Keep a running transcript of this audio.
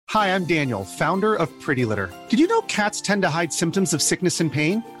Hi, I'm Daniel, founder of Pretty Litter. Did you know cats tend to hide symptoms of sickness and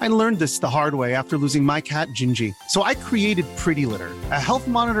pain? I learned this the hard way after losing my cat, Gingy. So I created Pretty Litter, a health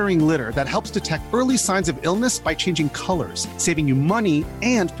monitoring litter that helps detect early signs of illness by changing colors, saving you money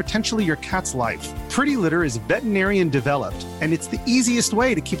and potentially your cat's life. Pretty Litter is veterinarian developed, and it's the easiest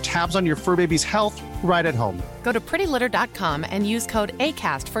way to keep tabs on your fur baby's health right at home. Go to prettylitter.com and use code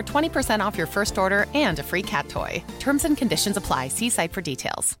ACAST for 20% off your first order and a free cat toy. Terms and conditions apply. See site for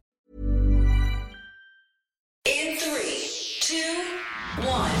details. In 3, 2,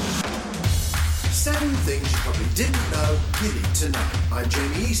 1. 7 things you probably didn't know you need to know. I'm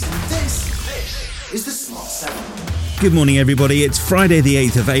Jamie East, and this is the Smart 7. Good morning, everybody. It's Friday, the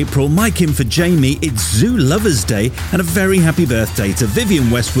 8th of April. Mike in for Jamie. It's Zoo Lovers Day, and a very happy birthday to Vivienne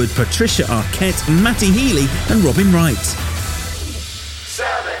Westwood, Patricia Arquette, Matty Healy, and Robin Wright.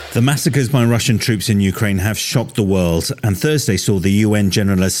 The massacres by Russian troops in Ukraine have shocked the world, and Thursday saw the UN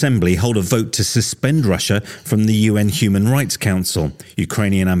General Assembly hold a vote to suspend Russia from the UN Human Rights Council.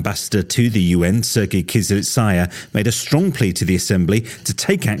 Ukrainian ambassador to the UN, Sergei Kizlytsya, made a strong plea to the Assembly to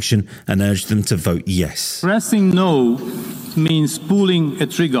take action and urged them to vote yes. Pressing no means pulling a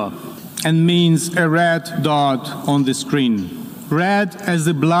trigger and means a red dot on the screen. Red as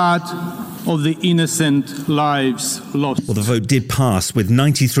the blood of the innocent lives lost. Well, the vote did pass with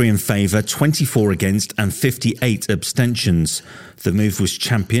 93 in favour, 24 against and 58 abstentions. The move was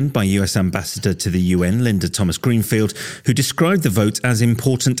championed by US Ambassador to the UN, Linda Thomas-Greenfield, who described the vote as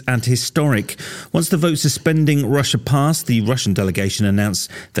important and historic. Once the vote suspending Russia passed, the Russian delegation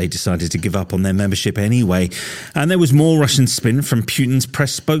announced they decided to give up on their membership anyway. And there was more Russian spin from Putin's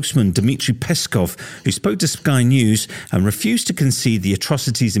press spokesman, Dmitry Peskov, who spoke to Sky News and refused to concede the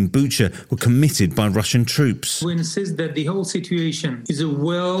atrocities in Bucha were committed by Russian troops. We insist that the whole situation is a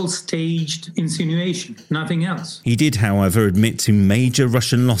well-staged insinuation, nothing else. He did, however, admit to major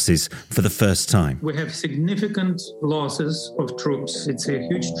Russian losses for the first time. We have significant losses of troops. It's a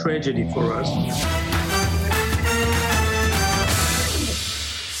huge tragedy for us.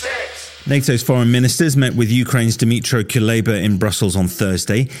 NATO's foreign ministers met with Ukraine's Dmytro Kuleba in Brussels on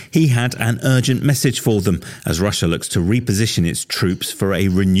Thursday. He had an urgent message for them as Russia looks to reposition its troops for a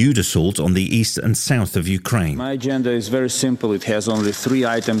renewed assault on the east and south of Ukraine. My agenda is very simple. It has only 3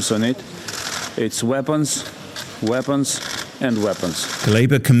 items on it. It's weapons, and weapons.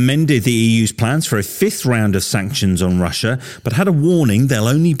 Kuleba commended the EU's plans for a 5th round of sanctions on Russia, but had a warning they'll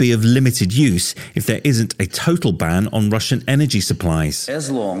only be of limited use if there isn't a total ban on Russian energy supplies.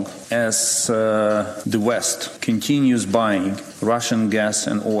 As long as the West continues buying Russian gas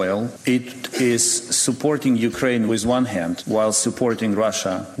and oil, it is supporting Ukraine with one hand while supporting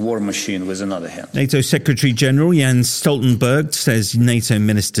Russia war machine with another hand. NATO Secretary General Jens Stoltenberg says NATO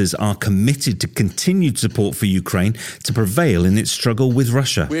ministers are committed to continued support for Ukraine to prevail in its struggle with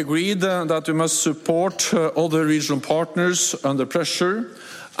Russia. We agreed that we must support other regional partners under pressure,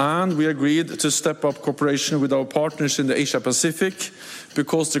 and we agreed to step up cooperation with our partners in the Asia-Pacific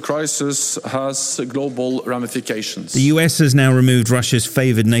because the crisis has global ramifications. The US has now removed Russia's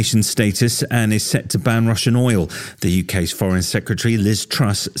favoured nation status and is set to ban Russian oil. The UK's Foreign Secretary Liz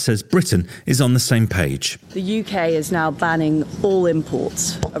Truss says Britain is on the same page. The UK is now banning all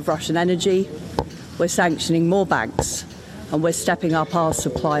imports of Russian energy. We're sanctioning more banks, and we're stepping up our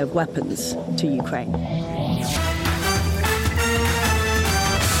supply of weapons to Ukraine.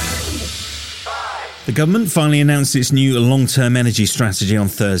 The government finally announced its new long-term energy strategy on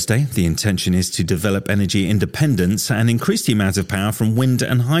Thursday. The intention is to develop energy independence and increase the amount of power from wind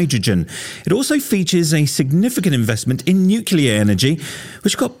and hydrogen. It also features a significant investment in nuclear energy,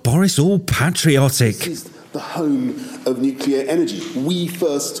 which got Boris all patriotic. This is the home of nuclear energy. We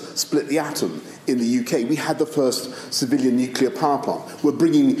first split the atom in the UK. We had the first civilian nuclear power plant. We're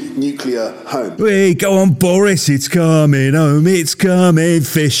bringing nuclear home. Hey, go on, Boris, it's coming home, it's coming,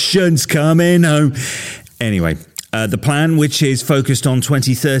 fission's coming home. Anyway, the plan, which is focused on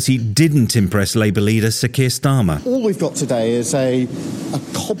 2030, didn't impress Labour leader Sir Keir Starmer. All we've got today is a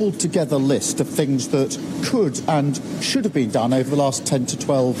cobbled-together list of things that could and should have been done over the last 10 to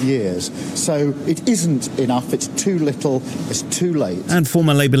 12 years. So it isn't enough, it's too little, it's too late. And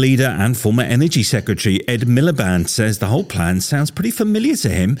former Labour leader and former Energy Secretary Ed Miliband says the whole plan sounds pretty familiar to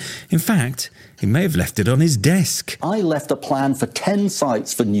him. In fact, he may have left it on his desk. I left a plan for 10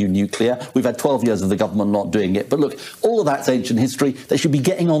 sites for new nuclear. We've had 12 years of the government not doing it. But look, all of that's ancient history. They should be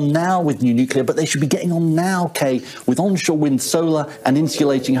getting on now with new nuclear, but they should be getting on now, Kay, with onshore wind, solar and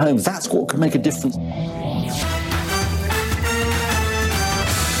insulating homes. That's what could make a difference.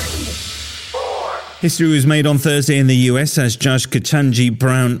 History was made on Thursday in the US as Judge Ketanji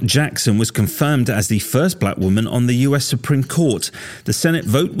Brown Jackson was confirmed as the first black woman on the US Supreme Court. The Senate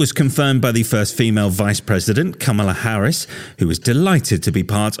vote was confirmed by the first female vice president, Kamala Harris, who was delighted to be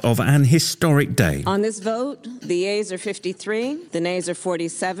part of an historic day. On this vote, the yeas are 53, the nays are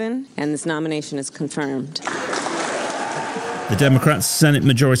 47, and this nomination is confirmed. The Democrats' Senate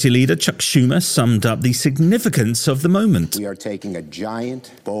Majority Leader Chuck Schumer summed up the significance of the moment. We are taking a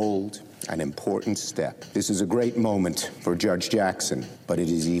giant, bold, an important step. This is a great moment for Judge Jackson, but it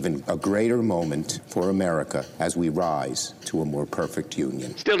is even a greater moment for America as we rise to a more perfect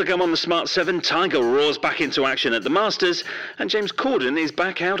union. Still to come on the Smart 7, Tiger roars back into action at the Masters, and James Corden is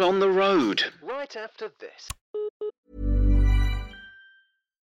back out on the road. Right after this.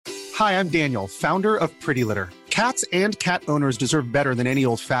 Hi, I'm Daniel, founder of Pretty Litter. Cats and cat owners deserve better than any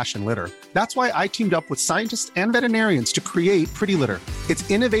old-fashioned litter. That's why I teamed up with scientists and veterinarians to create Pretty Litter. Its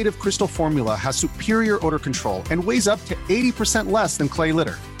innovative crystal formula has superior odor control and weighs up to 80% less than clay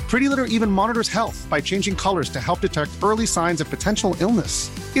litter. Pretty Litter even monitors health by changing colors to help detect early signs of potential illness.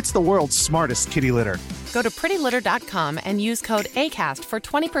 It's the world's smartest kitty litter. Go to prettylitter.com and use code ACAST for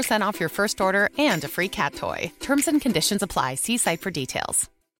 20% off your first order and a free cat toy. Terms and conditions apply. See site for details.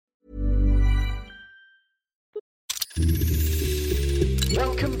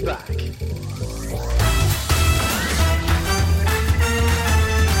 Welcome back.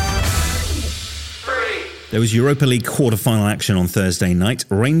 There was Europa League quarter-final action on Thursday night.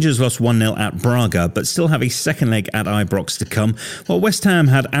 Rangers lost 1-0 at Braga, but still have a second leg at Ibrox to come, while West Ham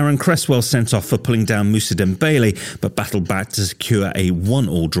had Aaron Cresswell sent off for pulling down Moussa Dembele, but battled back to secure a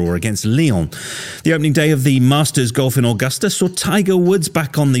 1-1 draw against Lyon. The opening day of the Masters Golf in Augusta saw Tiger Woods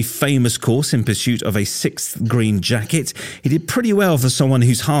back on the famous course in pursuit of a 6th green jacket. He did pretty well for someone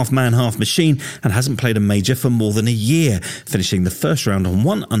who's half man, half machine and hasn't played a major for more than a year, finishing the first round on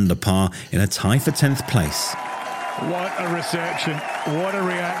 1 under par in a tie for 10th place. What a reception, what a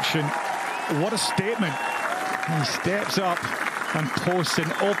reaction, what a statement. He steps up and posts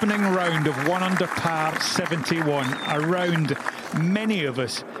an opening round of 1 under par 71, a round many of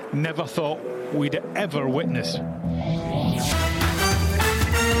us never thought we'd ever witness.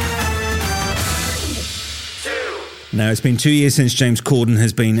 Now, it's been 2 years since James Corden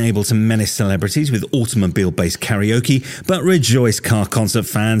has been able to menace celebrities with automobile-based karaoke, but rejoice, car concert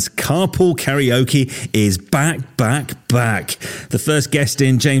fans, carpool karaoke is back. The first guest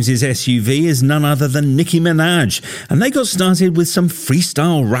in James's SUV is none other than Nicki Minaj, and they got started with some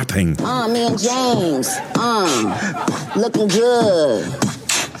freestyle rapping. Me and James, looking good.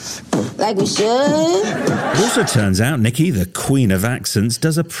 Like we should. It also turns out Nicki, the queen of accents,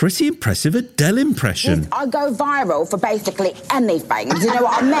 does a pretty impressive Adele impression. I go viral for basically anything. Do you know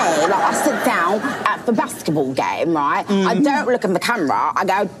what I mean? Like, I sit down at the basketball game, right? I don't look in the camera. I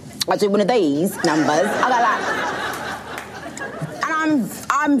do one of these numbers. I go like... And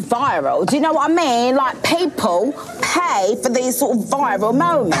I'm viral. Do you know what I mean? Like, people pay for these sort of viral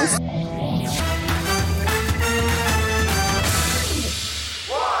moments.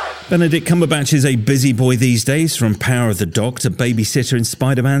 Benedict Cumberbatch is a busy boy these days, from Power of the Dog to babysitter in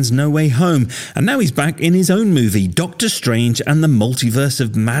Spider-Man's No Way Home. And now he's back in his own movie, Doctor Strange and the Multiverse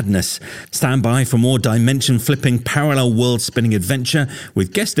of Madness. Stand by for more dimension-flipping, parallel world-spinning adventure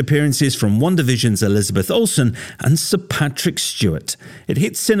with guest appearances from WandaVision's Elizabeth Olsen and Sir Patrick Stewart. It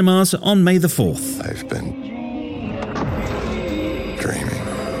hits cinemas on May the 4th. I've been dreaming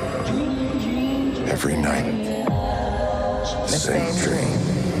every night. The same dream.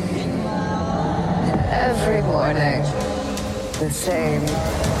 Every morning, the same.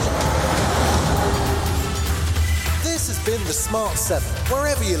 This has been the Smart 7.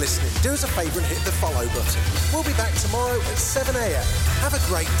 Wherever you're listening, do us a favour and hit the follow button. We'll be back tomorrow at 7 a.m. Have a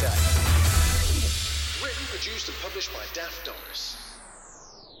great day. Written, produced and published by Daft Doris.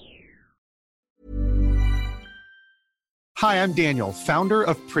 Hi, I'm Daniel, founder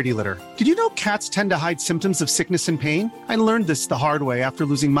of Pretty Litter. Did you know cats tend to hide symptoms of sickness and pain? I learned this the hard way after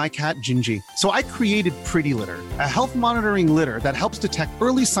losing my cat, Gingy. So I created Pretty Litter, a health monitoring litter that helps detect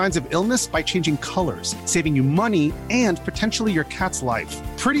early signs of illness by changing colors, saving you money and potentially your cat's life.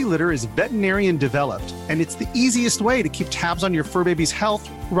 Pretty Litter is veterinarian developed, and it's the easiest way to keep tabs on your fur baby's health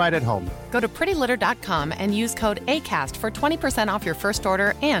right at home. Go to prettylitter.com and use code ACAST for 20% off your first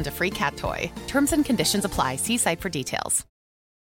order and a free cat toy. Terms and conditions apply. See site for details.